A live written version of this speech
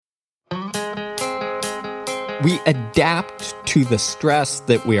We adapt to the stress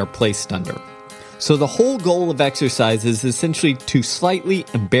that we are placed under. So the whole goal of exercise is essentially to slightly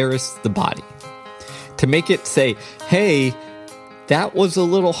embarrass the body. To make it say, hey, that was a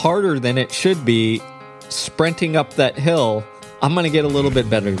little harder than it should be. Sprinting up that hill, I'm going to get a little bit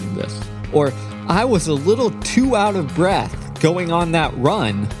better than this. Or I was a little too out of breath going on that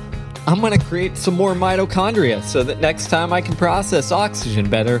run. I'm going to create some more mitochondria so that next time I can process oxygen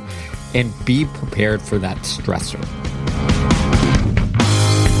better and be prepared for that stressor.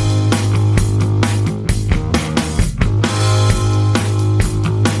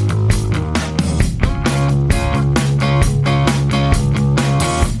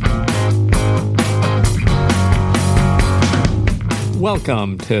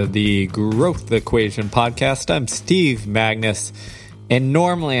 Welcome to the Growth Equation podcast. I'm Steve Magness, and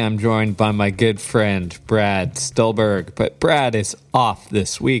normally I'm joined by my good friend Brad Stulberg, but Brad is off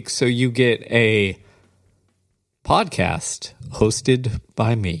this week, so you get a podcast hosted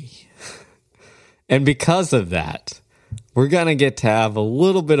by me. And because of that, we're going to get to have a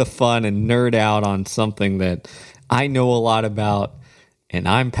little bit of fun and nerd out on something that I know a lot about and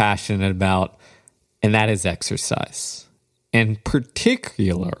I'm passionate about, and that is exercise. In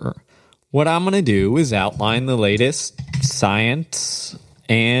particular, what I'm going to do is outline the latest science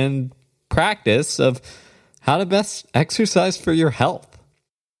and practice of how to best exercise for your health.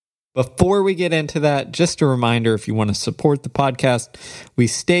 Before we get into that, just a reminder, if you want to support the podcast, we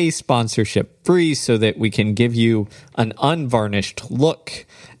stay sponsorship free so that we can give you an unvarnished look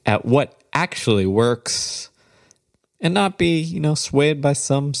at what actually works and not be, swayed by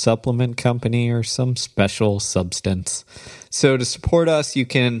some supplement company or some special substance. So to support us, you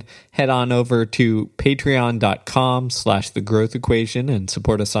can head on over to patreon.com/thegrowthequation and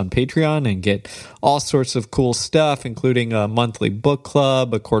support us on Patreon and get all sorts of cool stuff, including a monthly book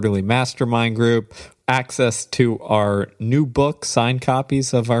club, a quarterly mastermind group, access to our new book, signed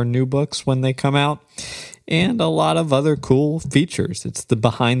copies of our new books when they come out, and a lot of other cool features. It's the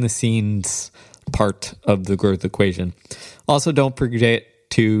behind the scenes part of the growth equation. Also, don't forget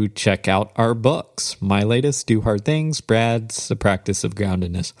to check out our books. My latest, Do Hard Things, Brad's The Practice of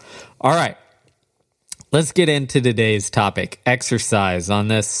Groundedness. All right, let's get into today's topic, exercise, on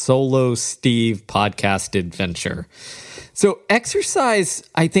this solo Steve podcast adventure. So exercise,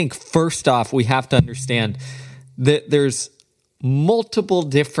 I think first off, we have to understand that there's multiple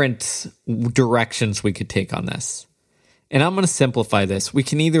different directions we could take on this. And I'm going to simplify this. We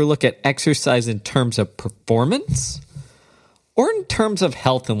can either look at exercise in terms of performance or in terms of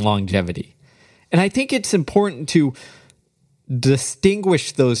health and longevity. And I think it's important to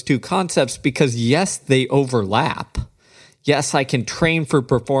distinguish those two concepts because, yes, they overlap. Yes, I can train for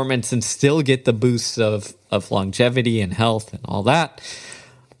performance and still get the boosts of longevity and health and all that.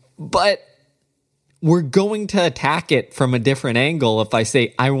 But we're going to attack it from a different angle if I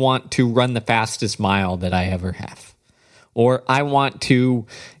say I want to run the fastest mile that I ever have. Or I want to,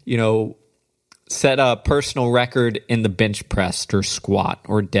 set a personal record in the bench press or squat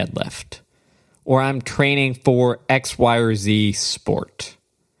or deadlift. Or I'm training for X, Y, or Z sport.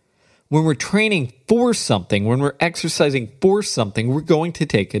 When we're training for something, when we're exercising for something, we're going to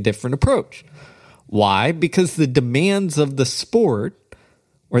take a different approach. Why? Because the demands of the sport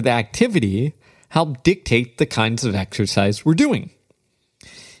or the activity help dictate the kinds of exercise we're doing.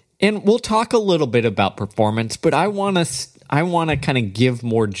 And we'll talk a little bit about performance, but I want to kind of give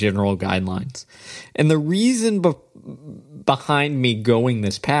more general guidelines. And the reason behind me going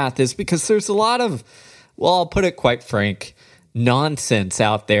this path is because there's a lot of, I'll put it quite frank, nonsense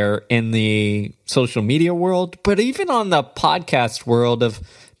out there in the social media world, but even on the podcast world of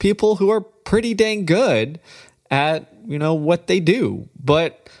people who are pretty dang good at, what they do.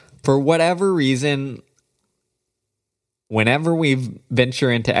 But for whatever reason, whenever we venture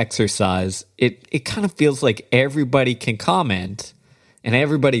into exercise, it kind of feels like everybody can comment, and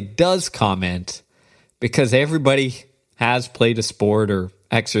everybody does comment because everybody has played a sport or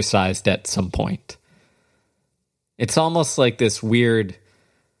exercised at some point. It's almost like this weird,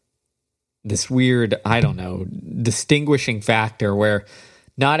 distinguishing factor where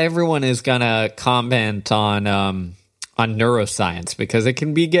not everyone is going to comment on neuroscience because it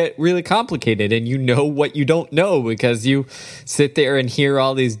can get really complicated, and what you don't know because you sit there and hear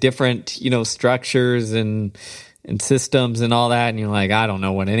all these different structures and systems and all that, and you're like, I don't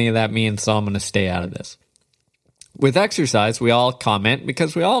know what any of that means, so I'm going to stay out of this. With exercise, we all comment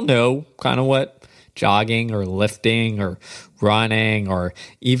because we all know kind of what jogging or lifting or running or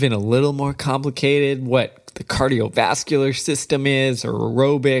even a little more complicated what the cardiovascular system is, or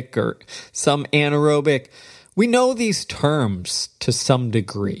aerobic or some anaerobic. We know these terms to some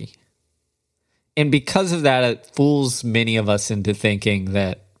degree. And because of that, it fools many of us into thinking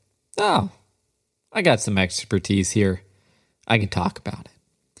that, oh, I got some expertise here. I can talk about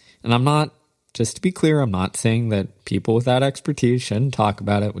it. And I'm not, just to be clear, I'm not saying that people without expertise shouldn't talk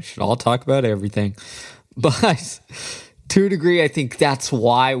about it. We should all talk about everything. But to a degree, I think that's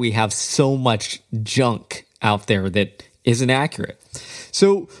why we have so much junk out there that isn't accurate.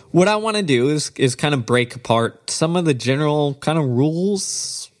 So what I want to do is kind of break apart some of the general kind of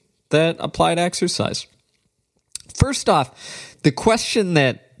rules that apply to exercise. First off, the question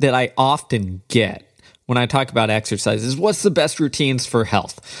that I often get when I talk about exercise is, what's the best routines for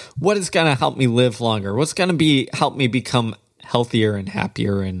health? What is going to help me live longer? What's going to help me become healthier and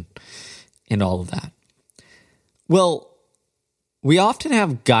happier and all of that? Well, we often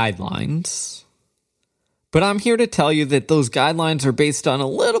have guidelines, but I'm here to tell you that those guidelines are based on a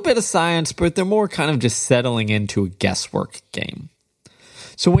little bit of science, but they're more kind of just settling into a guesswork game.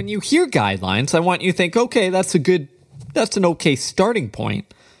 So when you hear guidelines, I want you to think, okay, that's an okay starting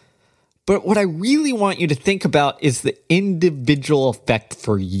point. But what I really want you to think about is the individual effect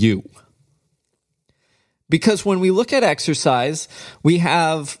for you. Because when we look at exercise, we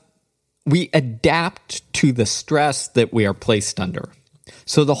adapt to the stress that we are placed under.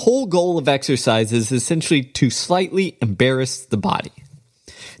 So the whole goal of exercise is essentially to slightly embarrass the body,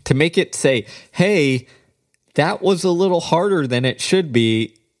 to make it say, hey, that was a little harder than it should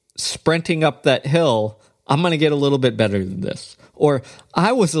be sprinting up that hill. I'm going to get a little bit better than this. Or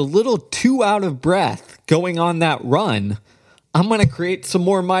I was a little too out of breath going on that run. I'm going to create some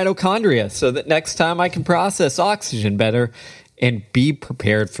more mitochondria so that next time I can process oxygen better and be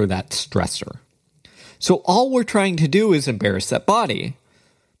prepared for that stressor. So all we're trying to do is embarrass that body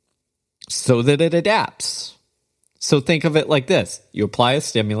so that it adapts. So think of it like this. You apply a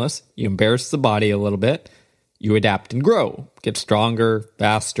stimulus, you embarrass the body a little bit, you adapt and grow, get stronger,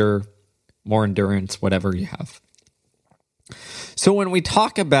 faster, more endurance, whatever you have. So when we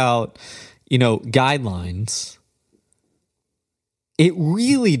talk about, guidelines, it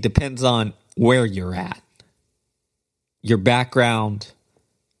really depends on where you're at, your background,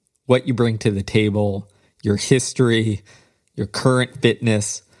 what you bring to the table, your history, your current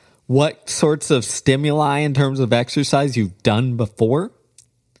fitness, what sorts of stimuli in terms of exercise you've done before,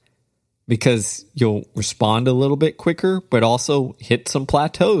 because you'll respond a little bit quicker, but also hit some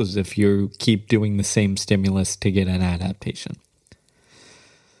plateaus if you keep doing the same stimulus to get an adaptation.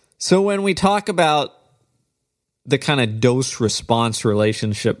 So when we talk about the kind of dose-response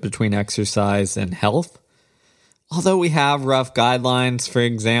relationship between exercise and health, although we have rough guidelines, for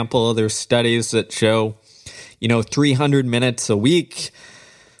example, there's studies that show, 300 minutes a week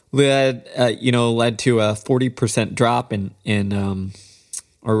led to a 40% drop in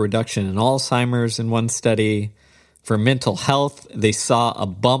or reduction in Alzheimer's in one study. For mental health, they saw a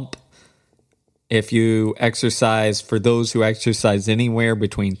bump if you exercise, for those who exercise anywhere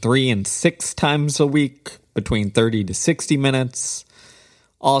between 3 and 6 times a week, between 30 to 60 minutes.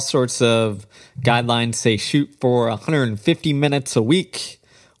 All sorts of guidelines say shoot for 150 minutes a week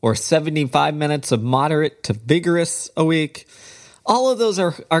or 75 minutes of moderate to vigorous a week. All of those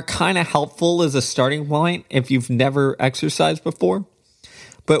are kind of helpful as a starting point if you've never exercised before.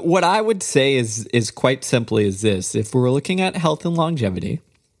 But what I would say is quite simply is this. If we're looking at health and longevity,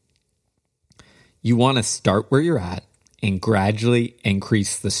 you want to start where you're at and gradually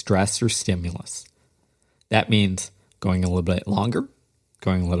increase the stress or stimulus. That means going a little bit longer,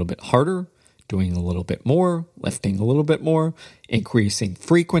 going a little bit harder, doing a little bit more, lifting a little bit more, increasing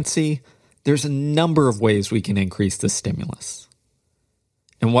frequency. There's a number of ways we can increase the stimulus.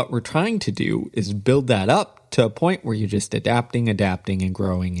 And what we're trying to do is build that up to a point where you're just adapting, and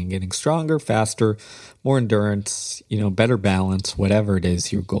growing and getting stronger, faster, more endurance, better balance, whatever it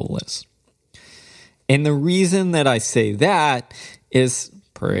is your goal is. And the reason that I say that is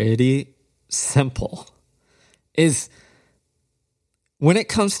pretty simple. Is when it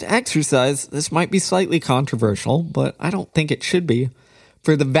comes to exercise, this might be slightly controversial, but I don't think it should be.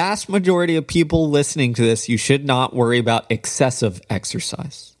 For the vast majority of people listening to this, you should not worry about excessive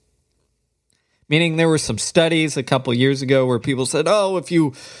exercise. Meaning there were some studies a couple years ago where people said, oh, if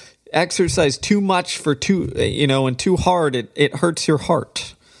you exercise too much and too hard, it hurts your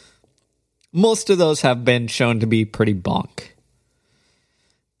heart. Most of those have been shown to be pretty bonk.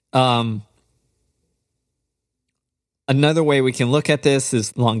 Another way we can look at this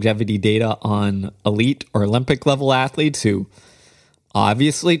is longevity data on elite or Olympic level athletes who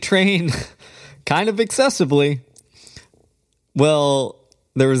obviously train kind of excessively. Well,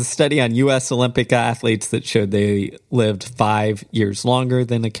 there was a study on U.S. Olympic athletes that showed they lived 5 years longer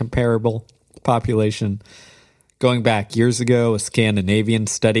than a comparable population. Going back years ago, a Scandinavian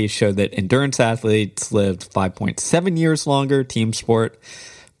study showed that endurance athletes lived 5.7 years longer, team sport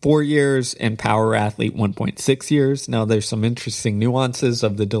 4 years, and power athlete 1.6 years. Now, there's some interesting nuances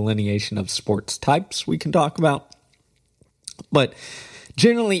of the delineation of sports types we can talk about. But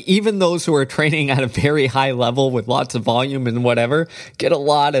generally, even those who are training at a very high level with lots of volume and whatever get a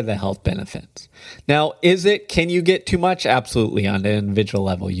lot of the health benefits. Now, can you get too much? Absolutely, on an individual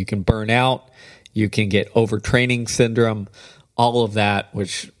level. You can burn out, you can get overtraining syndrome, all of that,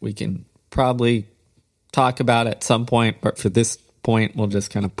 which we can probably talk about at some point, but for this point, we'll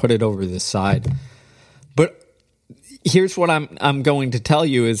just kind of put it over this side. But here's what I'm going to tell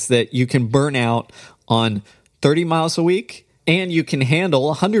you is that you can burn out on 30 miles a week, and you can handle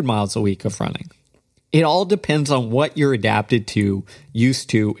 100 miles a week of running. It all depends on what you're adapted to, used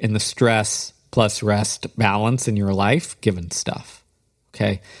to, in the stress plus rest balance in your life, given stuff.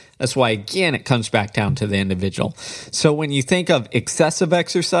 Okay? That's why, again, it comes back down to the individual. So when you think of excessive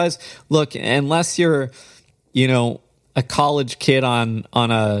exercise, look, unless you're, a college kid on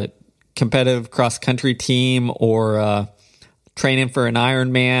a competitive cross-country team or training for an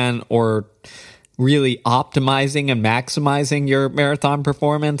Ironman or really optimizing and maximizing your marathon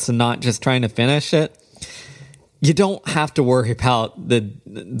performance and not just trying to finish it, you don't have to worry about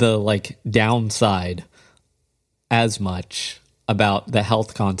the downside as much about the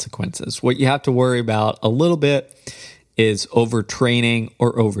health consequences. What you have to worry about a little bit is overtraining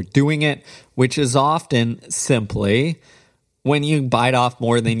or overdoing it, which is often simply when you bite off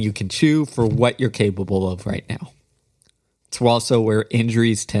more than you can chew for what you're capable of right now. It's also where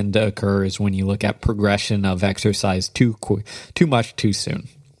injuries tend to occur is when you look at progression of exercise too much too soon.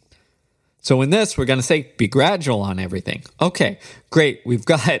 So in this, we're going to say be gradual on everything. Okay, great. We've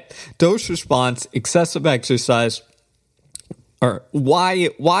got dose response, excessive exercise. Or why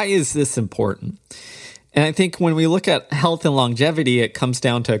is this important? And I think when we look at health and longevity, it comes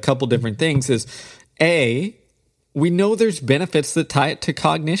down to a couple different things. Is A, we know there's benefits that tie it to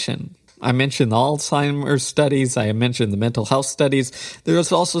cognition. I mentioned the Alzheimer's studies. I mentioned the mental health studies.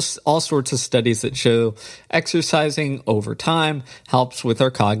 There's also all sorts of studies that show exercising over time helps with our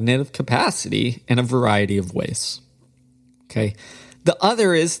cognitive capacity in a variety of ways. Okay. The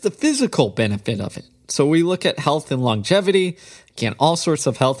other is the physical benefit of it. So we look at health and longevity. Again, all sorts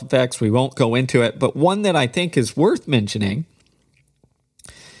of health effects. We won't go into it. But one that I think is worth mentioning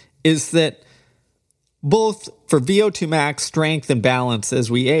is that both for VO2 max, strength, and balance as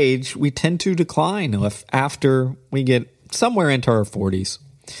we age, we tend to decline after we get somewhere into our 40s.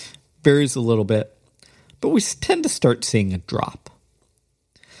 Varies a little bit, but we tend to start seeing a drop.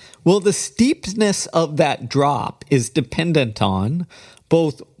 Well, the steepness of that drop is dependent on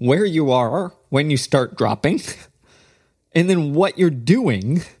both where you are when you start dropping and then what you're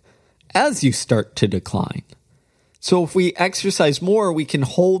doing as you start to decline. So if we exercise more, we can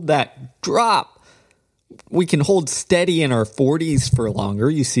hold that drop. We can hold steady in our 40s for longer.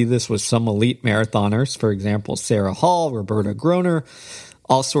 You see this with some elite marathoners, for example, Sarah Hall, Roberta Groner.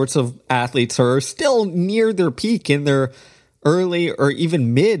 All sorts of athletes are still near their peak in their early or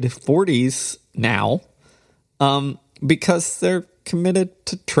even mid 40s now because they're committed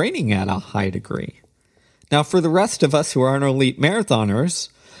to training at a high degree. Now, for the rest of us who aren't elite marathoners,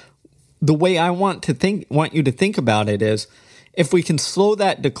 the way I want you to think about it is if we can slow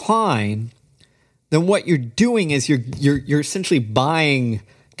that decline, then what you're doing is you're essentially buying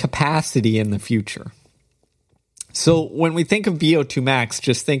capacity in the future. So when we think of VO2 max,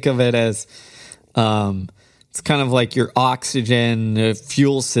 just think of it as it's kind of like your oxygen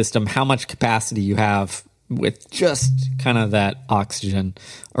fuel system, how much capacity you have with just kind of that oxygen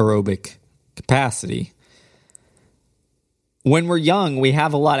aerobic capacity. When we're young, we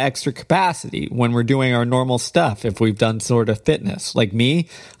have a lot of extra capacity when we're doing our normal stuff. If we've done sort of fitness, like me,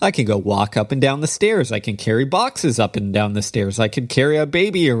 I can go walk up and down the stairs. I can carry boxes up and down the stairs. I can carry a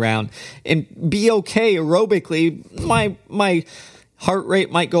baby around and be okay aerobically. My heart rate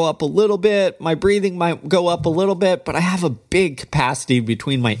might go up a little bit. My breathing might go up a little bit, but I have a big capacity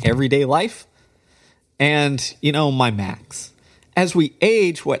between my everyday life and, my max. As we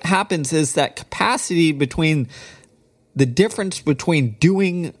age, what happens is that capacity between the difference between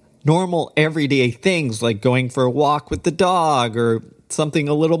doing normal everyday things like going for a walk with the dog or something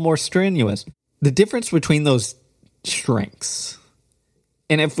a little more strenuous, the difference between those shrinks.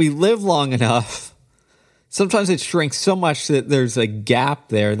 And if we live long enough, sometimes it shrinks so much that there's a gap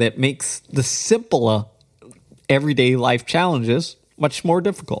there that makes the simpler everyday life challenges much more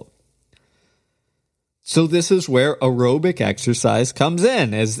difficult. So this is where aerobic exercise comes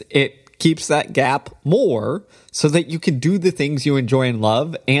in, as it keeps that gap more so that you can do the things you enjoy and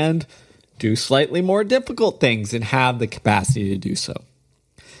love and do slightly more difficult things and have the capacity to do so.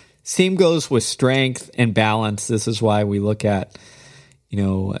 Same goes with strength and balance. This is why we look at,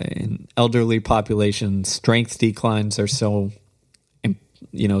 in elderly populations, strength declines are so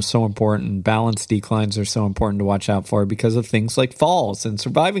important. Balance declines are so important to watch out for because of things like falls and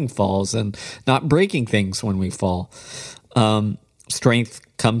surviving falls and not breaking things when we fall.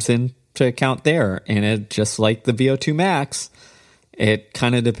 Strength comes into account there, and it just like the VO2 max, it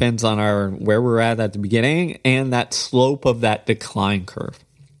kind of depends on where we're at the beginning and that slope of that decline curve.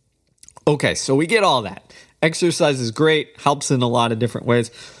 Okay, so we get all that. Exercise is great, helps in a lot of different ways.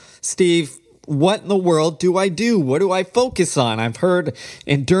 Steve, what in the world do I do? What do I focus on? I've heard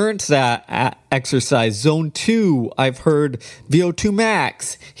endurance exercise, zone 2. I've heard VO2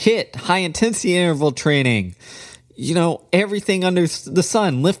 max, HIIT, high intensity interval training. Everything under the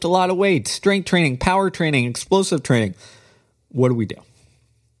sun, lift a lot of weight, strength training, power training, explosive training. What do we do?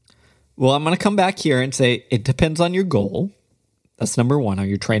 Well, I'm going to come back here and say it depends on your goal. That's number one. Are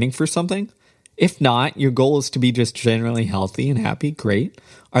you training for something? If not, your goal is to be just generally healthy and happy. Great.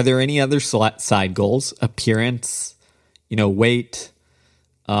 Are there any other side goals? Appearance, weight,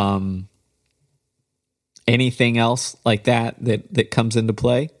 anything else like that comes into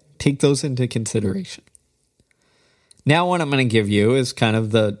play? Take those into consideration. Now what I'm going to give you is kind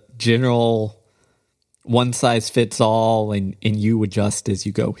of the general one size fits all and you adjust as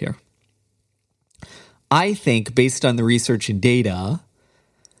you go here. I think based on the research and data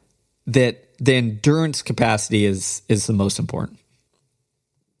that the endurance capacity is the most important.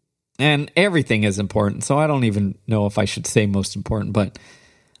 And everything is important, so I don't even know if I should say most important, but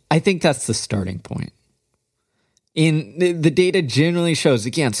I think that's the starting point. The data generally shows,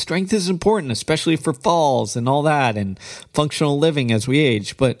 again, strength is important, especially for falls and all that, and functional living as we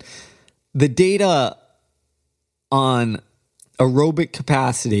age. But the data on aerobic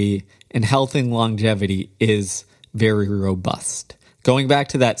capacity and health and longevity is very robust. Going back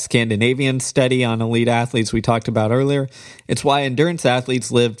to that Scandinavian study on elite athletes we talked about earlier, it's why endurance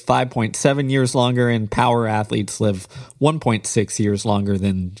athletes lived 5.7 years longer and power athletes live 1.6 years longer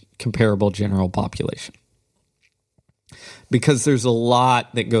than comparable general population. Because there's a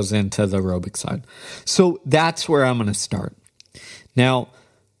lot that goes into the aerobic side. So that's where I'm going to start. Now,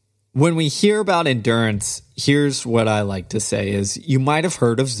 when we hear about endurance, here's what I like to say is you might have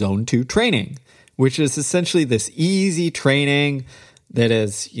heard of zone 2 training, which is essentially this easy training that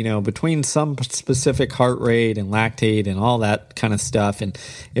is, between some specific heart rate and lactate and all that kind of stuff. And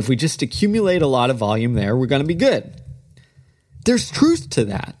if we just accumulate a lot of volume there, we're going to be good. There's truth to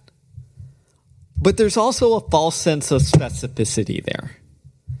that. But there's also a false sense of specificity there.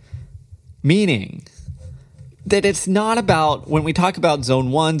 Meaning that it's not about, when we talk about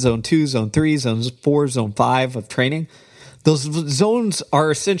zone 1, zone 2, zone 3, zone 4, zone 5 of training, those zones are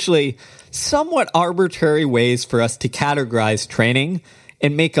essentially somewhat arbitrary ways for us to categorize training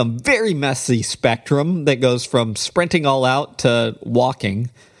and make a very messy spectrum that goes from sprinting all out to walking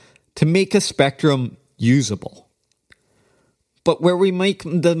to make a spectrum usable. But where we make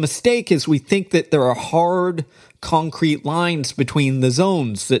the mistake is we think that there are hard, concrete lines between the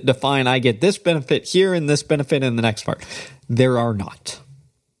zones that define I get this benefit here and this benefit in the next part. There are not.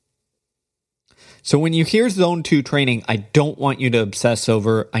 So when you hear zone 2 training, I don't want you to obsess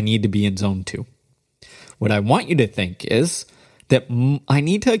over I need to be in zone 2. What I want you to think is that I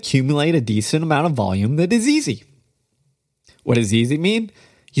need to accumulate a decent amount of volume that is easy. What does easy mean?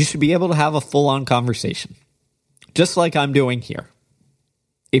 You should be able to have a full-on conversation. Just like I'm doing here.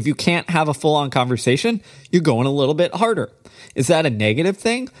 If you can't have a full-on conversation, you're going a little bit harder. Is that a negative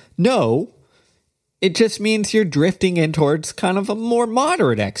thing? No. It just means you're drifting in towards kind of a more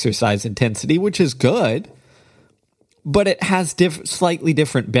moderate exercise intensity, which is good. But it has slightly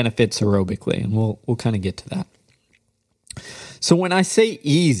different benefits aerobically, and we'll kind of get to that. So when I say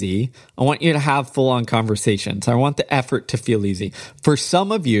easy, I want you to have full-on conversations. I want the effort to feel easy. For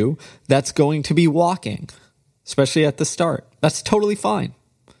some of you, that's going to be walking, especially at the start. That's totally fine.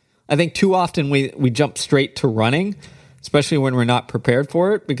 I think too often we jump straight to running, especially when we're not prepared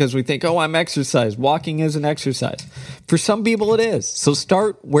for it, because we think, I'm exercise. Walking is an exercise. For some people, it is. So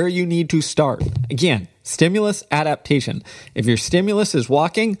start where you need to start. Again, stimulus, adaptation. If your stimulus is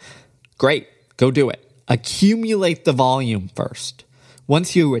walking, great, go do it. Accumulate the volume first.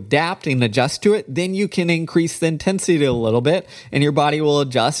 Once you adapt and adjust to it, then you can increase the intensity a little bit and your body will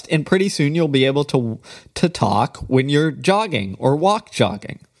adjust. And pretty soon you'll be able to talk when you're jogging or walk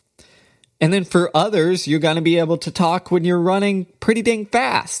jogging. And then for others, you're going to be able to talk when you're running pretty dang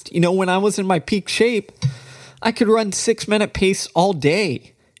fast. When I was in my peak shape, I could run 6-minute pace all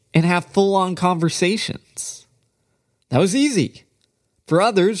day and have full-on conversations. That was easy. For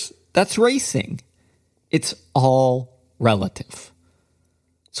others, That's racing. It's all relative.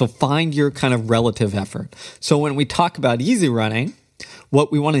 So find your kind of relative effort. So when we talk about easy running,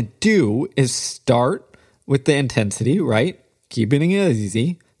 what we want to do is start with the intensity, right? Keeping it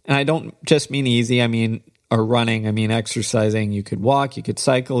easy. And I don't just mean easy, or running, I mean exercising. You could walk, you could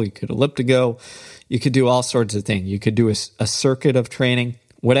cycle, you could elliptigo, you could do all sorts of things. You could do a circuit of training,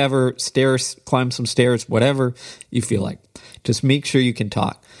 whatever, stairs, climb some stairs, whatever you feel like. Just make sure you can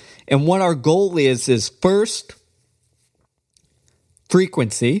talk. And what our goal is first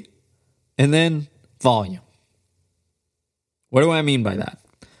frequency and then volume. What do I mean by that?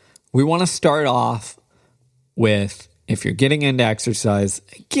 We want to start off with, if you're getting into exercise,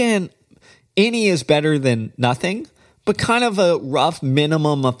 again, any is better than nothing, but kind of a rough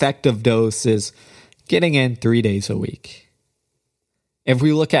minimum effective dose is getting in 3 days a week. If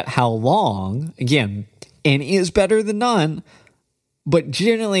we look at how long, again, any is better than none, but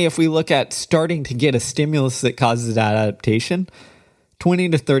generally if we look at starting to get a stimulus that causes adaptation, 20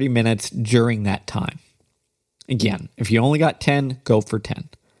 to 30 minutes during that time. Again, if you only got 10, go for 10.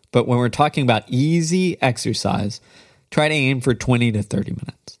 But when we're talking about easy exercise, try to aim for 20 to 30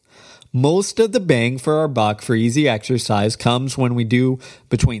 minutes. Most of the bang for our buck for easy exercise comes when we do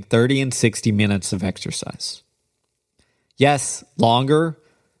between 30 and 60 minutes of exercise. Yes, longer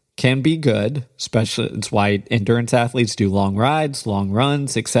can be good, especially it's why endurance athletes do long rides, long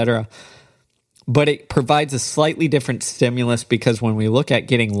runs, etc. But it provides a slightly different stimulus because when we look at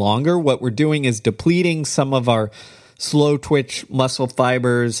getting longer, what we're doing is depleting some of our slow twitch muscle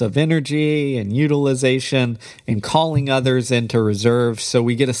fibers of energy and utilization and calling others into reserve. So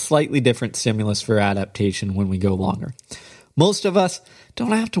we get a slightly different stimulus for adaptation when we go longer. Most of us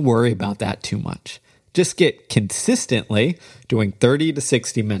don't have to worry about that too much. Just get consistently doing 30 to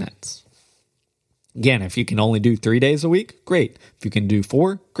 60 minutes. Again, if you can only do 3 days a week, great. If you can do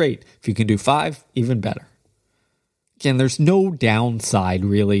 4, great. If you can do 5, even better. Again, there's no downside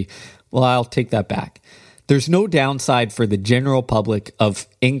really. Well, I'll take that back. There's no downside for the general public of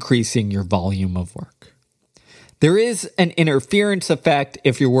increasing your volume of work. There is an interference effect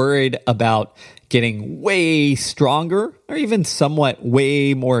if you're worried about getting way stronger or even somewhat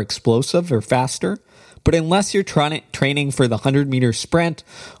way more explosive or faster. But unless you're training for the 100-meter sprint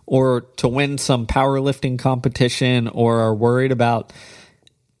or to win some powerlifting competition or are worried about,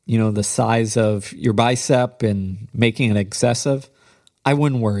 the size of your bicep and making it excessive, I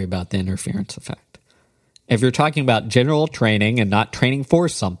wouldn't worry about the interference effect. If you're talking about general training and not training for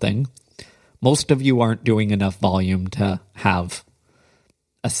something, most of you aren't doing enough volume to have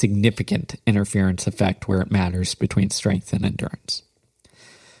a significant interference effect where it matters between strength and endurance.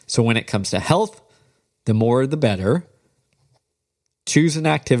 So when it comes to health, the more the better. Choose an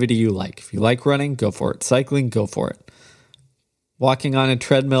activity you like. If you like running, go for it. Cycling, go for it. Walking on a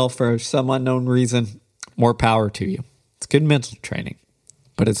treadmill for some unknown reason, more power to you. It's good mental training,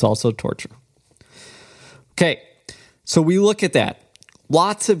 but it's also torture. Okay, so we look at that.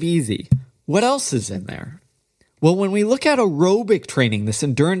 Lots of easy. What else is in there? Well, when we look at aerobic training, this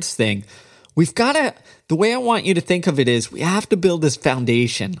endurance thing, the way I want you to think of it is we have to build this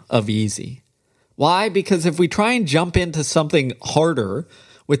foundation of easy. Why? Because if we try and jump into something harder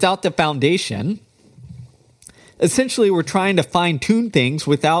without the foundation, essentially we're trying to fine-tune things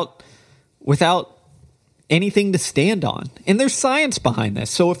without anything to stand on. And there's science behind this.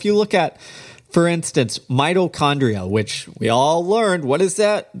 So if you look at, for instance, mitochondria, which we all learned, what is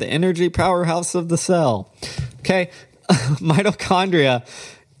that? The energy powerhouse of the cell. Okay, mitochondria,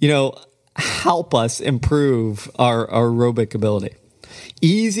 help us improve our aerobic ability.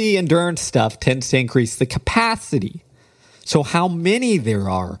 Easy endurance stuff tends to increase the capacity. So how many there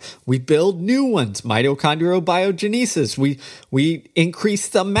are, we build new ones. Mitochondrial biogenesis, we increase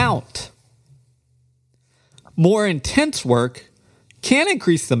the amount. More intense work can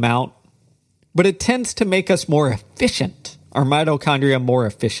increase the amount, but it tends to make us more efficient. Our mitochondria more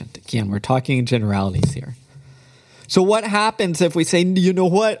efficient. Again, we're talking in generalities here. So what happens if we say, you know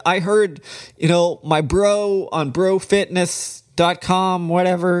what, I heard, my bro on brofitness.com,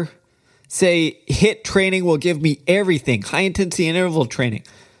 whatever, say HIIT training will give me everything, high intensity interval training.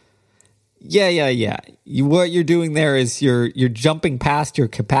 Yeah. What you're doing there is you're jumping past your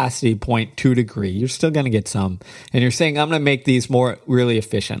capacity point to a degree. You're still going to get some. And you're saying, I'm going to make these more really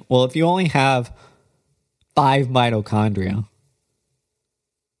efficient. Well, if you only have 5 mitochondria,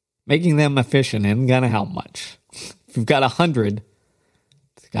 making them efficient isn't going to help much. If you've got 100,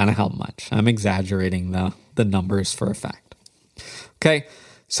 it's going to help much. I'm exaggerating the numbers for effect. Okay,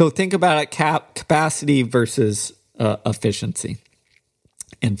 so think about it, capacity versus efficiency.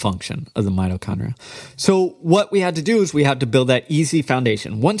 and function of the mitochondria. So what we had to do is we had to build that easy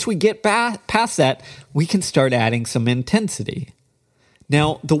foundation. Once we get past that, we can start adding some intensity.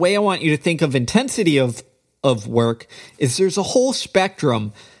 Now, the way I want you to think of intensity of work is there's a whole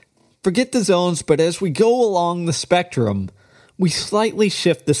spectrum. Forget the zones, but as we go along the spectrum, we slightly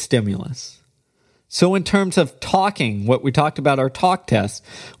shift the stimulus. So in terms of talking, what we talked about our talk test,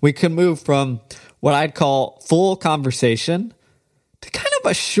 we can move from what I'd call full conversation to kind of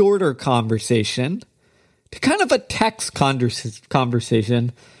a shorter conversation, to kind of a text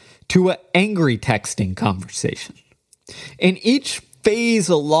conversation, to an angry texting conversation. And each phase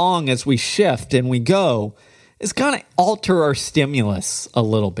along as we shift and we go is going to alter our stimulus a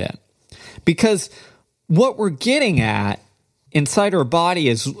little bit. Because what we're getting at inside our body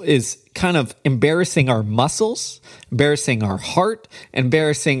is kind of embarrassing our muscles, embarrassing our heart,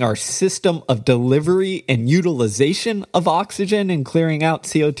 embarrassing our system of delivery and utilization of oxygen and clearing out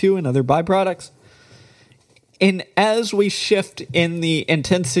CO2 and other byproducts. And as we shift in the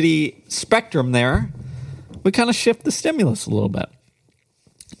intensity spectrum there, we kind of shift the stimulus a little bit.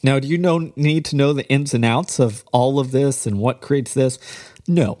 Now, do you need to know the ins and outs of all of this and what creates this?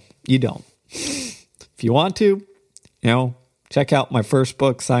 No, you don't. If you want to, check out my first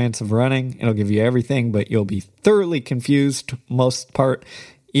book, Science of Running. It'll give you everything, but you'll be thoroughly confused most part.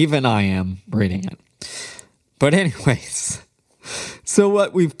 Even I am reading it. But anyways, so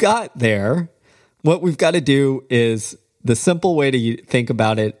what we've got there, what we've got to do is, the simple way to think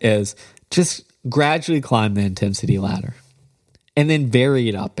about it is just gradually climb the intensity ladder and then vary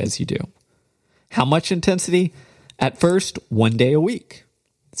it up as you do. How much intensity? At first, 1 day a week.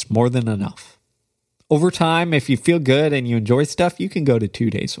 It's more than enough. Over time, if you feel good and you enjoy stuff, you can go to 2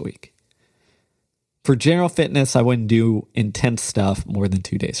 days a week. For general fitness, I wouldn't do intense stuff more than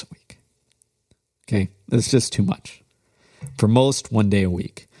 2 days a week. Okay, that's just too much. For most, 1 day a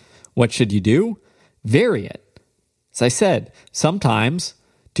week. What should you do? Vary it. As I said, sometimes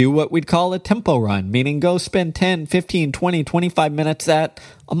do what we'd call a tempo run, meaning go spend 10, 15, 20, 25 minutes at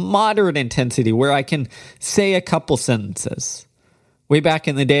a moderate intensity where I can say a couple sentences. Way back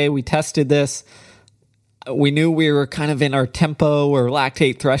in the day, we tested this. We knew we were kind of in our tempo or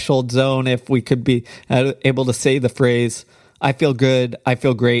lactate threshold zone if we could be able to say the phrase, I feel good, I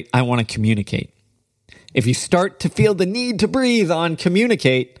feel great, I want to communicate. If you start to feel the need to breathe on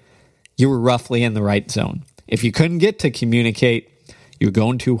communicate, you were roughly in the right zone. If you couldn't get to communicate, you're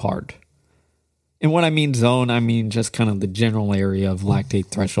going too hard. And when I mean zone, I mean just kind of the general area of lactate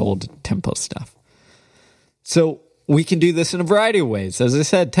threshold tempo stuff. So we can do this in a variety of ways. As I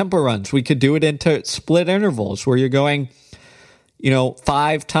said, tempo runs. We could do it into split intervals where you're going,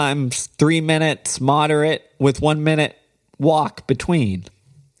 5 times 3 minutes moderate with 1 minute walk between.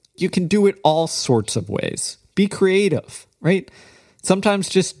 You can do it all sorts of ways. Be creative, right? Sometimes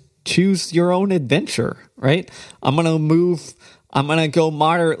just choose your own adventure, right? I'm going to go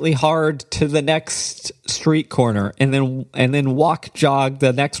moderately hard to the next street corner and then jog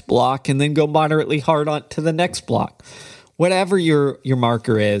the next block and then go moderately hard on to the next block. Whatever your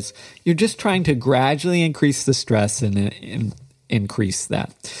marker is, you're just trying to gradually increase the stress and increase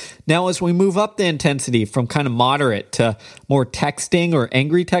that. Now, as we move up the intensity from kind of moderate to more texting or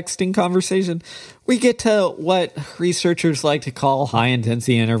angry texting conversation, we get to what researchers like to call high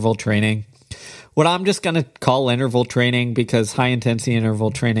intensity interval training. What I'm just going to call interval training, because high intensity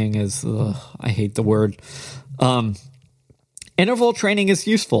interval training is, I hate the word. Interval training is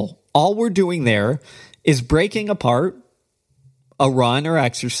useful. All we're doing there is breaking apart a run or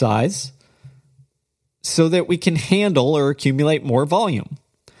exercise so that we can handle or accumulate more volume.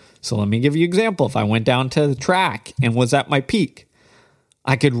 So let me give you an example. If I went down to the track and was at my peak,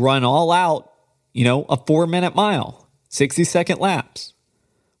 I could run all out, a 4-minute mile, 60-second laps.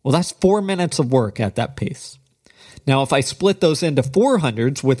 Well, that's 4 minutes of work at that pace. Now, if I split those into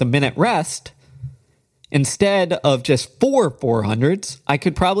 400s with a minute rest, instead of just 400s, I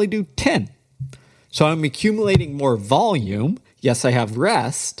could probably do 10. So I'm accumulating more volume. Yes, I have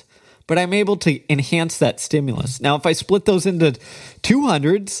rest, but I'm able to enhance that stimulus. Now, if I split those into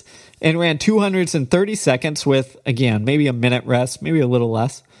 200s and ran 200s in 30 seconds with, again, maybe a minute rest, maybe a little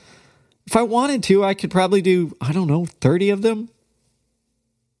less. If I wanted to, I could probably do, 30 of them.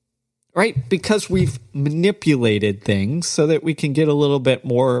 Right? Because we've manipulated things so that we can get a little bit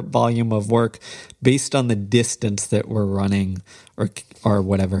more volume of work based on the distance that we're running or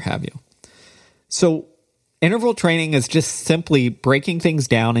whatever have you. So interval training is just simply breaking things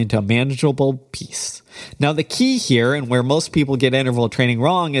down into a manageable piece. Now, the key here, and where most people get interval training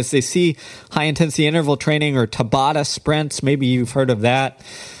wrong, is they see high-intensity interval training or Tabata sprints. Maybe you've heard of that.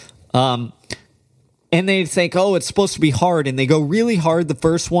 And they think, oh, it's supposed to be hard. And they go really hard the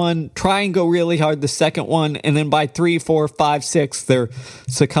first one, try and go really hard the second one. And then by 3, 4, 5, 6, they're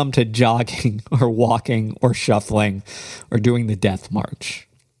succumb to jogging or walking or shuffling or doing the death march.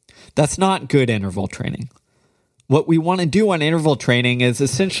 That's not good interval training. What we want to do on interval training is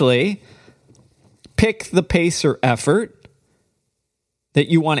essentially pick the pace or effort that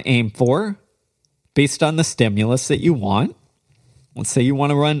you want to aim for based on the stimulus that you want. Let's say you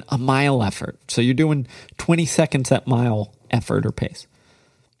want to run a mile effort. So you're doing 20 seconds at mile effort or pace.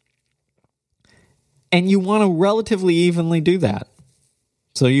 And you want to relatively evenly do that.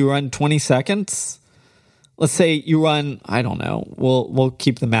 So you run 20 seconds. Let's say you run, I don't know, we'll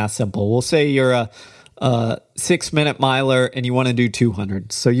keep the math simple. We'll say you're a 6-minute miler and you want to do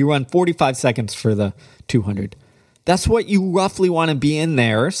 200. So you run 45 seconds for the 200. That's what you roughly want to be in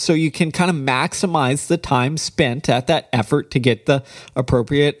there so you can kind of maximize the time spent at that effort to get the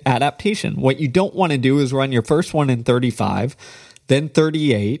appropriate adaptation. What you don't want to do is run your first one in 35, then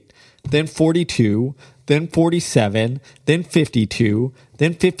 38, then 42, then 47, then 52,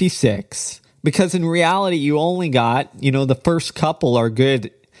 then 56. Because in reality, you only got, the first couple are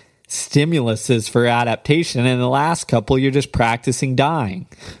good stimuluses for adaptation, and the last couple, you're just practicing dying.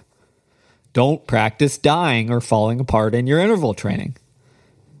 Don't practice dying or falling apart in your interval training.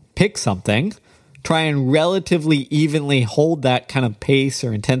 Pick something, try and relatively evenly hold that kind of pace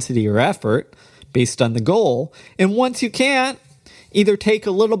or intensity or effort based on the goal. And once you can't, either take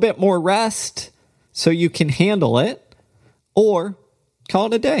a little bit more rest so you can handle it or call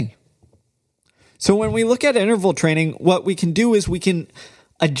it a day. So when we look at interval training, what we can do is we can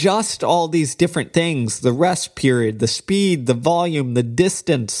adjust all these different things, the rest period, the speed, the volume, the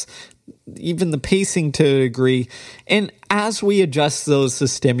distance, even the pacing to a degree. And as we adjust those, the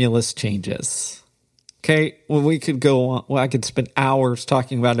stimulus changes. Okay, well, we could go on. Well, I could spend hours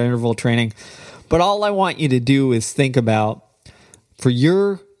talking about interval training, but all I want you to do is think about, for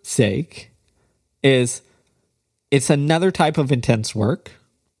your sake, is it's another type of intense work.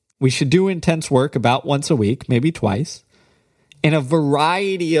 We should do intense work about once a week, maybe twice. And a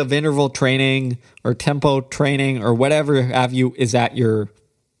variety of interval training or tempo training or whatever have you is at your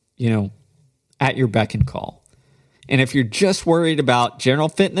at your beck and call. And if you're just worried about general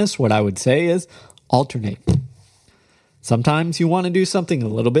fitness, what I would say is alternate. Sometimes you want to do something a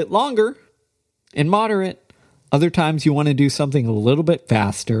little bit longer and moderate. Other times you want to do something a little bit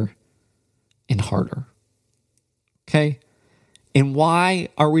faster and harder. Okay? And why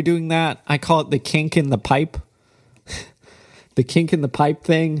are we doing that? I call it the kink in the pipe. The kink in the pipe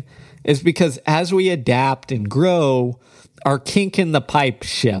thing is because as we adapt and grow, our kink in the pipe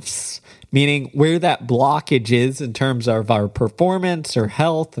shifts, meaning where that blockage is in terms of our performance or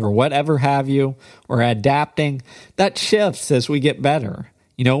health or whatever have you, or adapting, that shifts as we get better.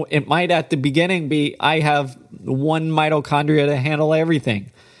 It might at the beginning be, I have one mitochondria to handle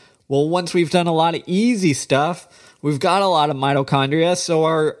everything. Well, once we've done a lot of easy stuff, we've got a lot of mitochondria, so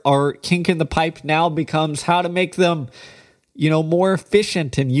our kink in the pipe now becomes how to make them more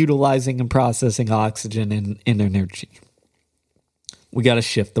efficient in utilizing and processing oxygen and energy. We got to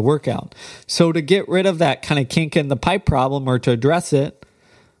shift the workout. So to get rid of that kind of kink in the pipe problem, or to address it,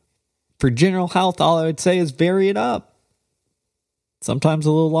 for general health, all I would say is vary it up. Sometimes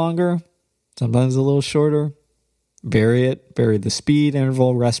a little longer, sometimes a little shorter. Vary the speed,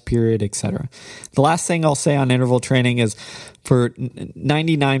 interval, rest period, etc. The last thing I'll say on interval training is for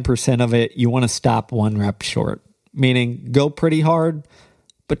 99% of it, you want to stop 1 rep short. Meaning go pretty hard,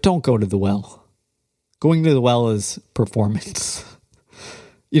 but don't go to the well. Going to the well is performance.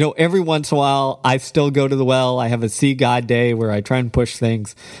 Every once in a while, I still go to the well. I have a see God day where I try and push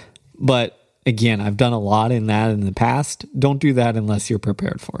things. But again, I've done a lot in that in the past. Don't do that unless you're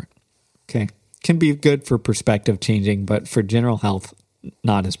prepared for it. Okay. Can be good for perspective changing, but for general health,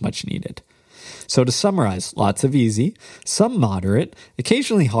 not as much needed. So to summarize, lots of easy, some moderate,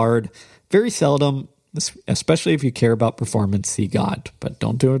 occasionally hard, very seldom, especially if you care about performance, see God, but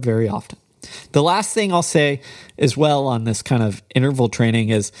don't do it very often. The last thing I'll say as well on this kind of interval training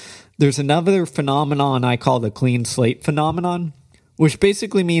is there's another phenomenon I call the clean slate phenomenon, which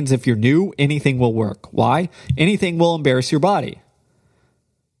basically means if you're new, anything will work. Why? Anything will embarrass your body.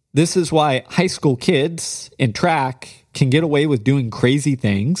 This is why high school kids in track can get away with doing crazy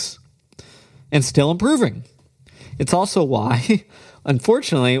things and still improving. It's also why,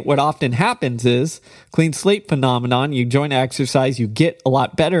 unfortunately, what often happens is clean slate phenomenon. You join exercise, you get a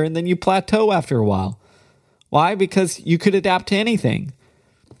lot better, and then you plateau after a while. Why? Because you could adapt to anything.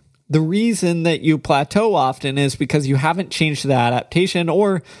 The reason that you plateau often is because you haven't changed the adaptation,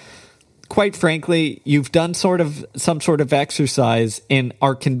 or quite frankly, you've done some sort of exercise and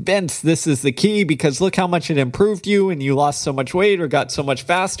are convinced this is the key because look how much it improved you and you lost so much weight or got so much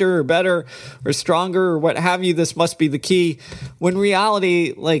faster or better or stronger or what have you. This must be the key. When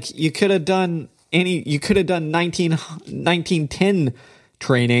reality, like you could have done 1910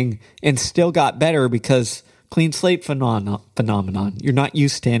 training and still got better because clean slate phenomenon. You're not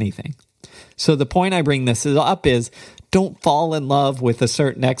used to anything. So the point I bring this up is don't fall in love with a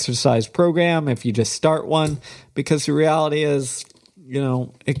certain exercise program if you just start one, because the reality is,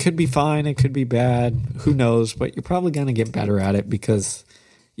 it could be fine, it could be bad, who knows, but you're probably going to get better at it because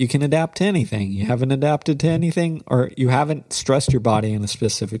you can adapt to anything. You haven't adapted to anything, or you haven't stressed your body in a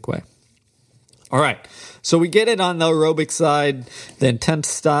specific way. All right, so we get it on the aerobic side, the intense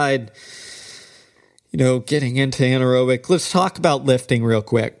side, getting into anaerobic. Let's talk about lifting real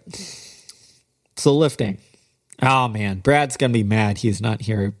quick. So lifting. Oh, man, Brad's going to be mad he's not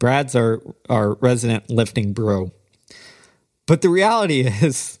here. Brad's our resident lifting bro. But the reality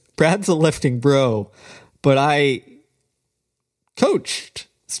is, Brad's a lifting bro, but I coached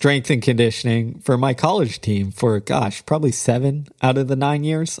strength and conditioning for my college team for, probably 7 out of the 9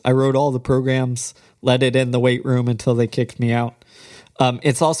 years. I wrote all the programs, led it in the weight room until they kicked me out.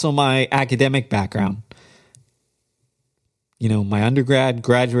 It's also my academic background. My undergrad,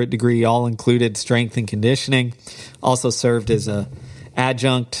 graduate degree all included strength and conditioning. Also served as a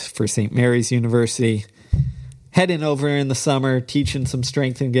adjunct for St. Mary's University. Heading over in the summer, teaching some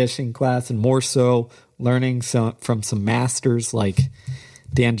strength and conditioning class, and more so learning from some masters like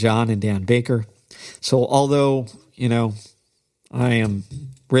Dan John and Dan Baker. So although, I am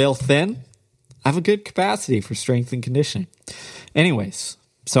rail thin, I have a good capacity for strength and conditioning. Anyways,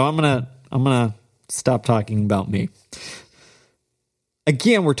 so I'm gonna stop talking about me.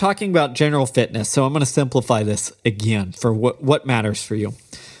 Again, we're talking about general fitness, so I'm going to simplify this again for what matters for you.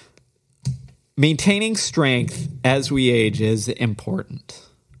 Maintaining strength as we age is important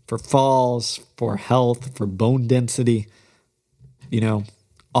for falls, for health, for bone density,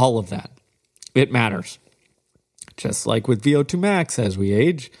 all of that. It matters. Just like with VO2 max, as we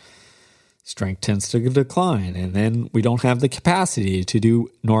age, strength tends to decline, and then we don't have the capacity to do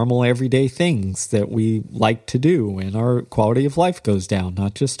normal everyday things that we like to do, and our quality of life goes down,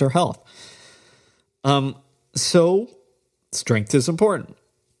 not just our health. So strength is important.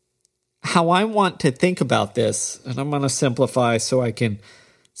 How I want to think about this, and I'm going to simplify so I can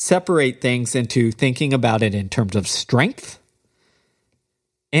separate things into thinking about it in terms of strength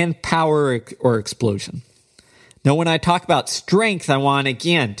and power or explosion. Now, when I talk about strength, I want,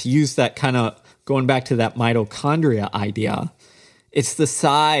 again, to use that kind of, going back to that mitochondria idea. It's the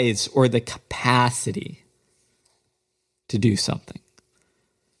size or the capacity to do something.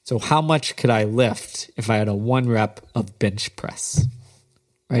 So how much could I lift if I had a 1 rep of bench press,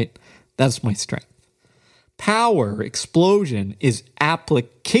 right? That's my strength. Power, explosion, is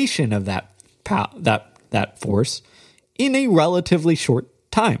application of that force in a relatively short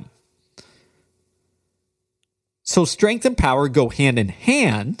time. So strength and power go hand in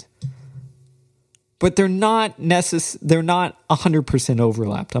hand, but they're not 100%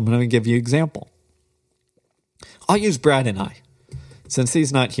 overlapped. I'm going to give you an example. I'll use Brad and I. Since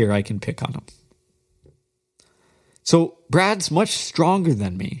he's not here, I can pick on him. So Brad's much stronger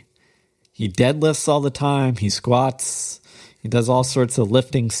than me. He deadlifts all the time. He squats. He does all sorts of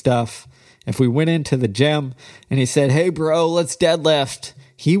lifting stuff. If we went into the gym and he said, "Hey, bro, let's deadlift,"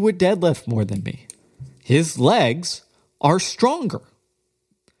 he would deadlift more than me. His legs are stronger.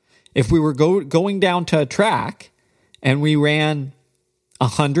 If we were going down to a track and we ran a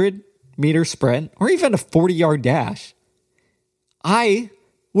 100-meter sprint or even a 40-yard dash, I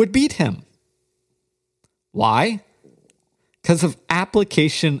would beat him. Why? Because of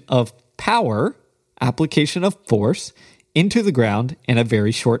application of power, application of force into the ground in a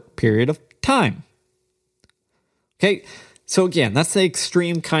very short period of time. Okay, so again, that's the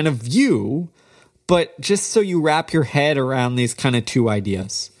extreme kind of view, but just so you wrap your head around these kind of two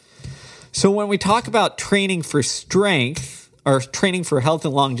ideas. So when we talk about training for strength or training for health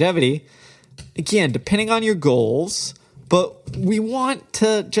and longevity, again, depending on your goals, but we want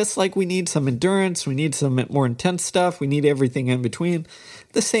to, just like we need some endurance, we need some more intense stuff, we need everything in between.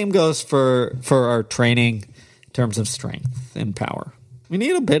 The same goes for our training in terms of strength and power. We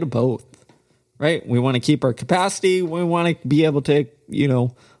need a bit of both, right? We want to keep our capacity. We want to be able to,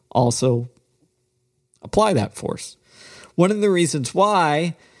 also apply that force. One of the reasons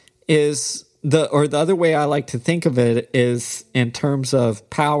why is the other way I like to think of it is in terms of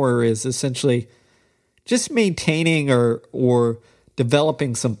power is essentially just maintaining or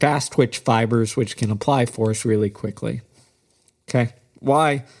developing some fast twitch fibers which can apply force really quickly. Okay.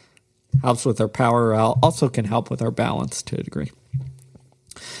 Why? helps with our power, also can help with our balance to a degree.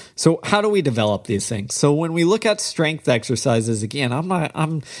 So how do we develop these things? So when we look at strength exercises, again,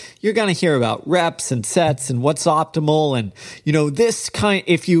 you're going to hear about reps and sets and what's optimal. And,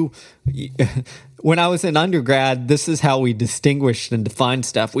 when I was in undergrad, this is how we distinguished and defined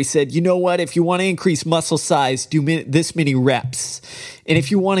stuff. We said, you know what, if you want to increase muscle size, do this many reps. And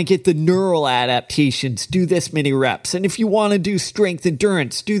if you want to get the neural adaptations, do this many reps. And if you want to do strength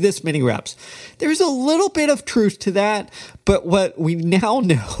endurance, do this many reps. There's a little bit of truth to that, but what we now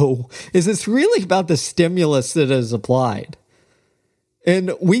know is it's really about the stimulus that is applied.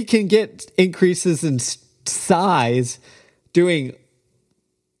 And we can get increases in size doing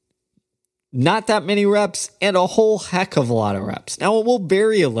not that many reps and a whole heck of a lot of reps. Now, it will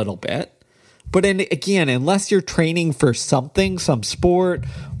vary a little bit. But again, unless you're training for something, some sport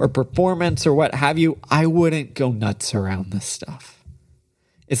or performance or what have you, I wouldn't go nuts around this stuff.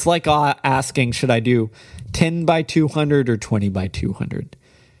 It's like asking, should I do 10 by 200 or 20 by 200?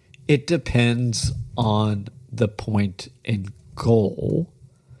 It depends on the point and goal,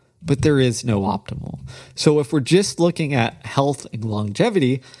 but there is no optimal. So if we're just looking at health and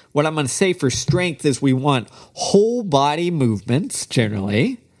longevity, what I'm going to say for strength is we want whole body movements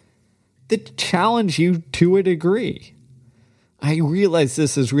generally that challenge you to a degree. I realize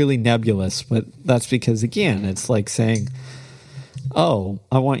this is really nebulous, but that's because, again, it's like saying, oh,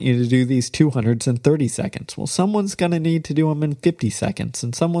 I want you to do these 200s in 30 seconds. Well, someone's going to need to do them in 50 seconds,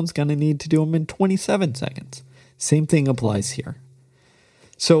 and someone's going to need to do them in 27 seconds. Same thing applies here.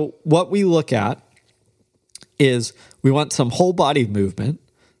 So what we look at is we want some whole body movement.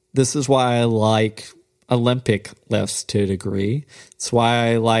 This is why I like Olympic lifts to a degree. It's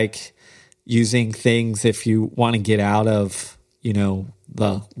why I like using things if you want to get out of,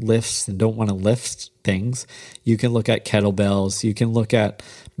 the lifts and don't want to lift things. You can look at kettlebells. You can look at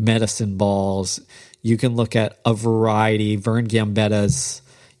medicine balls. You can look at a variety. Vern Gambetta's,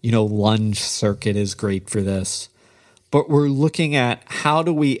 lunge circuit is great for this. But we're looking at how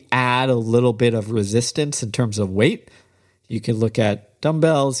do we add a little bit of resistance in terms of weight. You could look at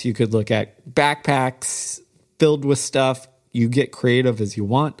dumbbells. You could look at backpacks filled with stuff. You get creative as you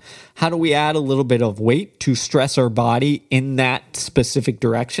want. How do we add a little bit of weight to stress our body in that specific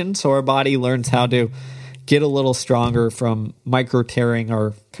direction so our body learns how to get a little stronger from micro tearing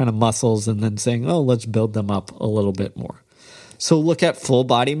our kind of muscles and then saying, oh, let's build them up a little bit more. So look at full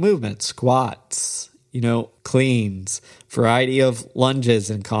body movement, squats, cleans, variety of lunges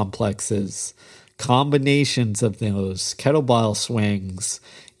and complexes, combinations of those, kettlebell swings.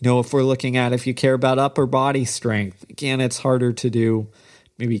 If we're looking at if you care about upper body strength, again, it's harder to do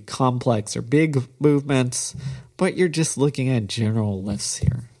maybe complex or big movements, but you're just looking at general lifts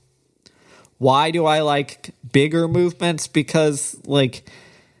here. Why do I like bigger movements? Because,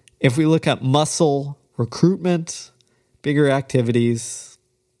 if we look at muscle recruitment, bigger activities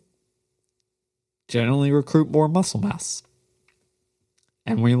generally recruit more muscle mass.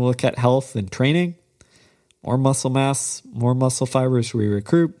 And when we look at health and training, more muscle mass, more muscle fibers we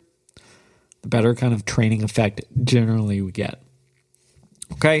recruit, the better kind of training effect generally we get.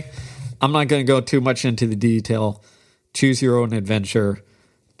 Okay, I'm not going to go too much into the detail. Choose your own adventure.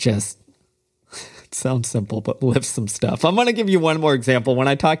 Just, it sounds simple, but lift some stuff. I'm going to give you one more example. When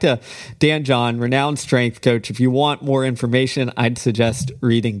I talked to Dan John, renowned strength coach, if you want more information, I'd suggest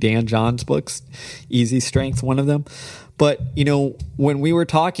reading Dan John's books, Easy Strength, one of them. But, when we were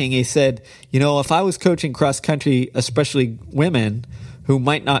talking, he said, if I was coaching cross country, especially women who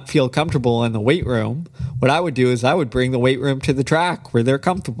might not feel comfortable in the weight room, what I would do is I would bring the weight room to the track where they're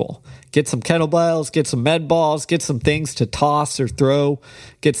comfortable. Get some kettlebells, get some med balls, get some things to toss or throw,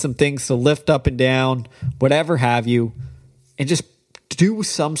 get some things to lift up and down, whatever have you, and just do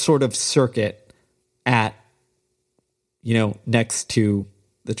some sort of circuit at, next to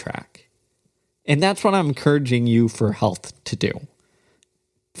the track. And that's what I'm encouraging you for health to do.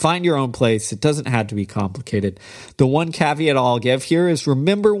 Find your own place. It doesn't have to be complicated. The one caveat I'll give here is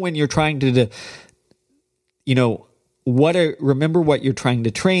remember when you're trying to, remember what you're trying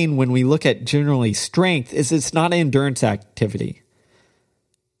to train. When we look at generally strength, is it's not an endurance activity.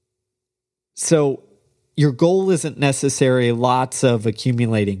 So your goal isn't necessarily lots of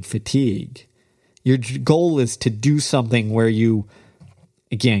accumulating fatigue. Your goal is to do something where you,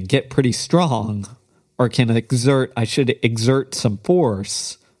 again, get pretty strong or can exert some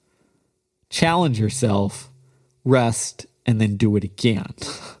force, challenge yourself, rest, and then do it again.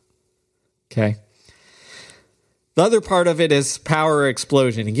 Okay? The other part of it is power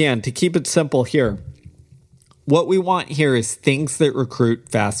explosion. Again, to keep it simple here, what we want here is things that recruit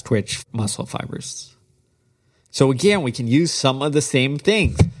fast twitch muscle fibers. So again, we can use some of the same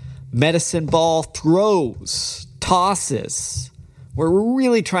things, medicine ball throws, tosses, where we're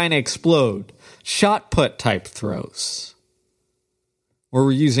really trying to explode. Shot put type throws, where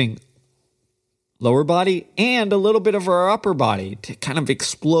we're using lower body and a little bit of our upper body to kind of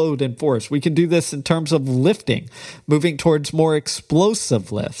explode in force. We can do this in terms of lifting, moving towards more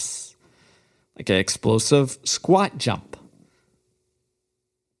explosive lifts, like an explosive squat jump,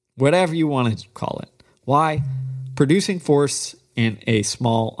 whatever you want to call it. Why? Producing force in a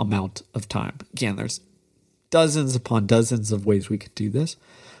small amount of time. Again, there's dozens upon dozens of ways we could do this.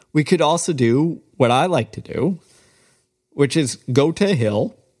 We could also do what I like to do, which is go to a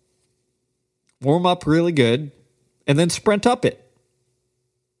hill, warm up really good, and then sprint up it.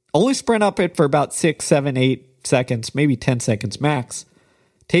 Only sprint up it for about 6, 7, 8 seconds, maybe 10 seconds max.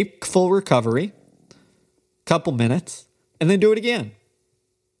 Take full recovery, couple minutes, and then do it again.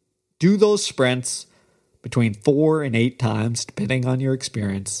 Do those sprints between 4 and 8 times, depending on your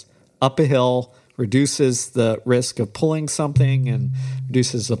experience. Up a hill reduces the risk of pulling something and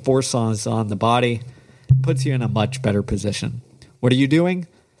reduces the force on the body, puts you in a much better position. What are you doing?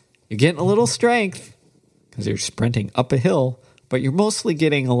 You're getting a little strength because you're sprinting up a hill, but you're mostly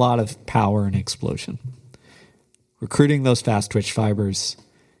getting a lot of power and explosion. Recruiting those fast twitch fibers,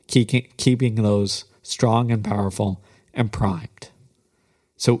 keeping those strong and powerful and primed.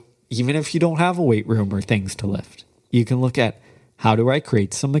 So even if you don't have a weight room or things to lift, you can look at how do I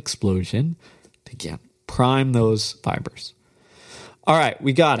create some explosion to prime those fibers. All right,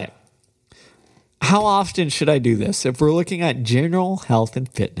 we got it. How often should I do this? If we're looking at general health and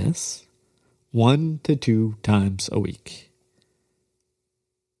fitness, 1 to 2 times a week.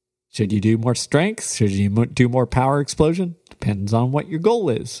 Should you do more strength? Should you do more power explosion? Depends on what your goal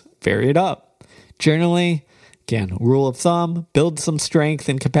is. Vary it up. Generally, again, rule of thumb, build some strength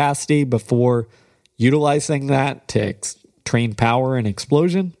and capacity before utilizing that to train power and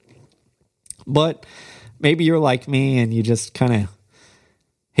explosion. But maybe you're like me and you just kind of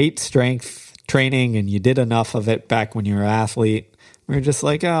hate strength training and you did enough of it back when you were an athlete. We're just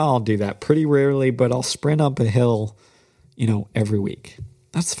like, oh, I'll do that pretty rarely, but I'll sprint up a hill, every week.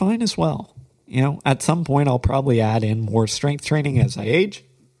 That's fine as well. At some point I'll probably add in more strength training as I age.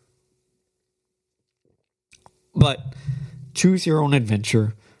 But choose your own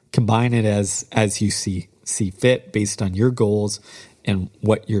adventure. Combine it as you see fit based on your goals and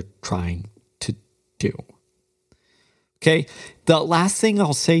what you're trying to do. Okay. The last thing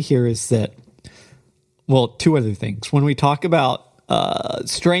I'll say here is that, two other things. When we talk about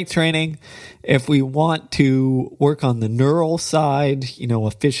strength training, if we want to work on the neural side,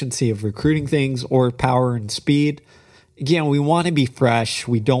 efficiency of recruiting things or power and speed, again, we want to be fresh.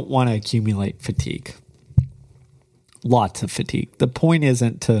 We don't want to accumulate fatigue. Lots of fatigue. The point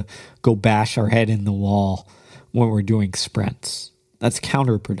isn't to go bash our head in the wall when we're doing sprints. That's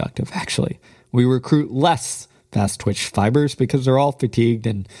counterproductive, actually. We recruit less fast twitch fibers because they're all fatigued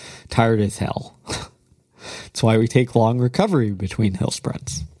and tired as hell. That's why we take long recovery between hill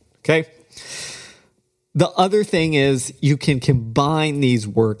sprints. Okay? The other thing is you can combine these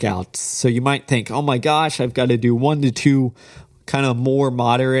workouts. So you might think, oh my gosh, I've got to do 1 to 2 kind of more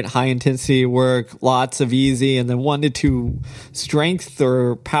moderate, high intensity work, lots of easy, and then 1 to 2 strength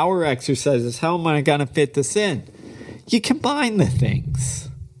or power exercises. How am I going to fit this in? You combine the things.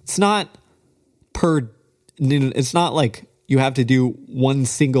 It's not like you have to do one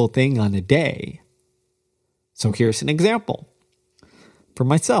single thing on a day. So here's an example for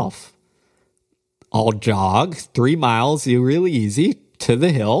myself. I'll jog 3 miles, really easy, to the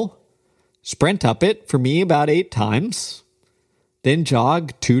hill, sprint up it, for me about 8 times, then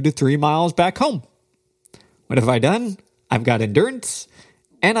jog 2 to 3 miles back home. What have I done? I've got endurance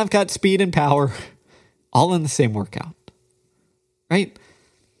and I've got speed and power all in the same workout, right?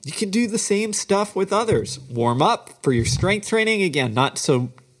 You can do the same stuff with others. Warm up for your strength training. Again, not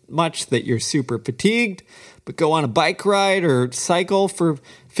so much that you're super fatigued, but go on a bike ride or cycle for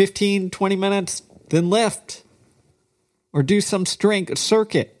 15, 20 minutes, then lift. Or do some strength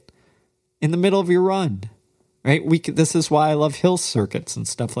circuit in the middle of your run, right? This is why I love hill circuits and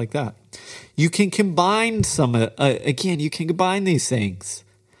stuff like that. You can combine you can combine these things.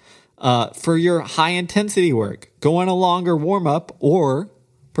 For your high intensity work, go on a longer warm up or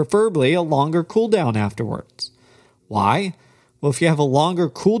preferably a longer cool down afterwards. Why? Well, if you have a longer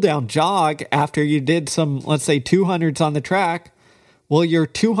cool down jog after you did some, let's say 200s on the track, well, your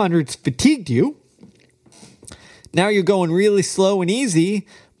 200s fatigued you. Now you're going really slow and easy,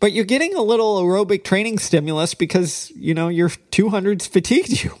 but you're getting a little aerobic training stimulus because, your 200s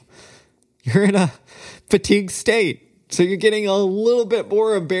fatigued you. You're in a fatigued state. So you're getting a little bit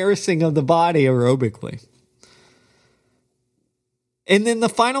more embarrassing of the body aerobically. And then the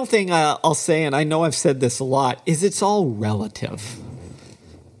final thing I'll say, and I know I've said this a lot, is it's all relative.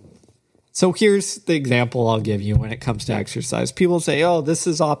 So here's the example I'll give you when it comes to exercise. People say, oh, this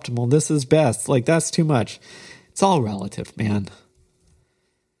is optimal, this is best. Like, that's too much. It's all relative, man.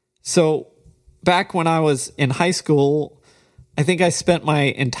 So back when I was in high school, I think I spent my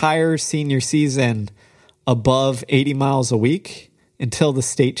entire senior season above 80 miles a week until the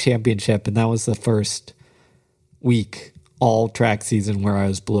state championship. And that was the first week all track season where I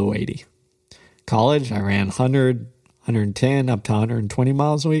was below 80. College, I ran 100, 110, up to 120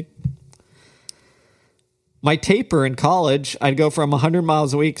 miles a week. My taper in college, I'd go from 100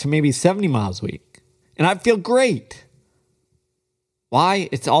 miles a week to maybe 70 miles a week. And I'd feel great. Why?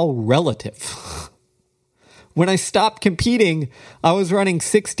 It's all relative. When I stopped competing, I was running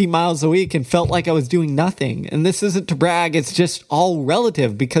 60 miles a week and felt like I was doing nothing. And this isn't to brag, it's just all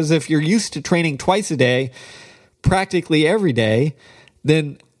relative. Because if you're used to training twice a day, practically every day,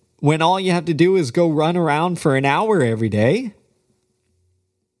 then when all you have to do is go run around for an hour every day,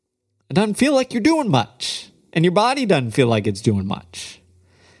 it doesn't feel like you're doing much. And your body doesn't feel like it's doing much.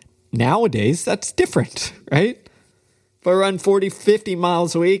 Nowadays, that's different, right? If I run 40, 50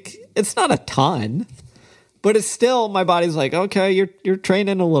 miles a week, it's not a ton. But it's still, my body's like, okay, you're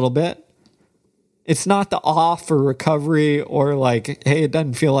training a little bit. It's not the off or recovery or like, hey, it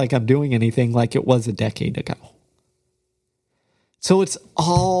doesn't feel like I'm doing anything like it was a decade ago. So it's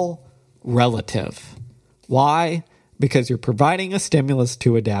all relative. Why? Because you're providing a stimulus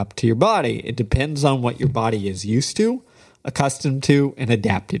to adapt to your body. It depends on what your body is used to, accustomed to, and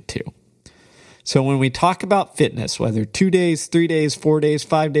adapted to. So when we talk about fitness, whether 2 days, 3 days, 4 days,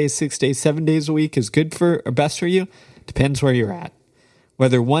 5 days, 6 days, 7 days a week is good for or best for you, depends where you're at.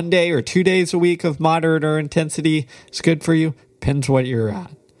 Whether 1 day or 2 days a week of moderate or intensity is good for you, depends what you're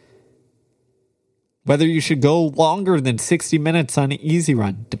at. Whether you should go longer than 60 minutes on an easy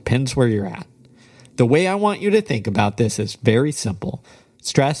run, depends where you're at. The way I want you to think about this is very simple.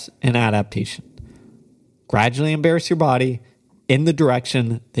 Stress and adaptation. Gradually embarrass your body in the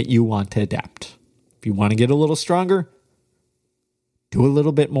direction that you want to adapt. If you want to get a little stronger, do a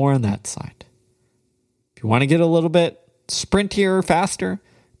little bit more on that side. If you want to get a little bit sprintier or faster,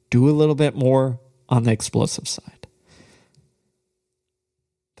 do a little bit more on the explosive side.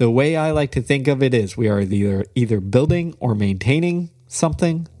 The way I like to think of it is we are either building or maintaining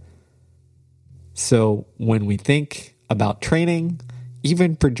something. So when we think about training,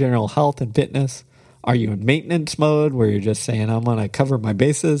 even for general health and fitness, are you in maintenance mode where you're just saying, I'm going to cover my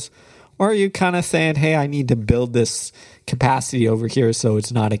bases? Or are you kind of saying, hey, I need to build this capacity over here so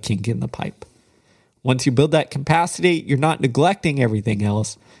it's not a kink in the pipe? Once you build that capacity, you're not neglecting everything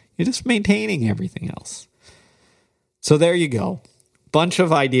else. You're just maintaining everything else. So there you go. Bunch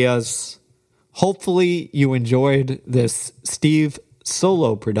of ideas. Hopefully you enjoyed this Steve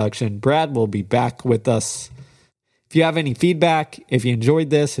solo production. Brad will be back with us. If you have any feedback, if you enjoyed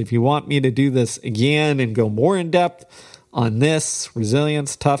this, if you want me to do this again and go more in depth on this,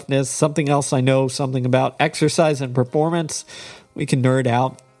 resilience, toughness, something else I know something about, exercise and performance, we can nerd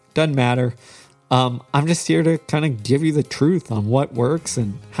out. Doesn't matter. I'm just here to kind of give you the truth on what works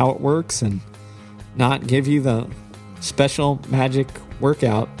and how it works and not give you the special magic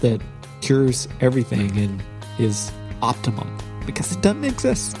workout that cures everything and is optimum, because it doesn't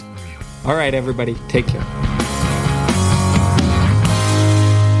exist. All right, everybody, take care.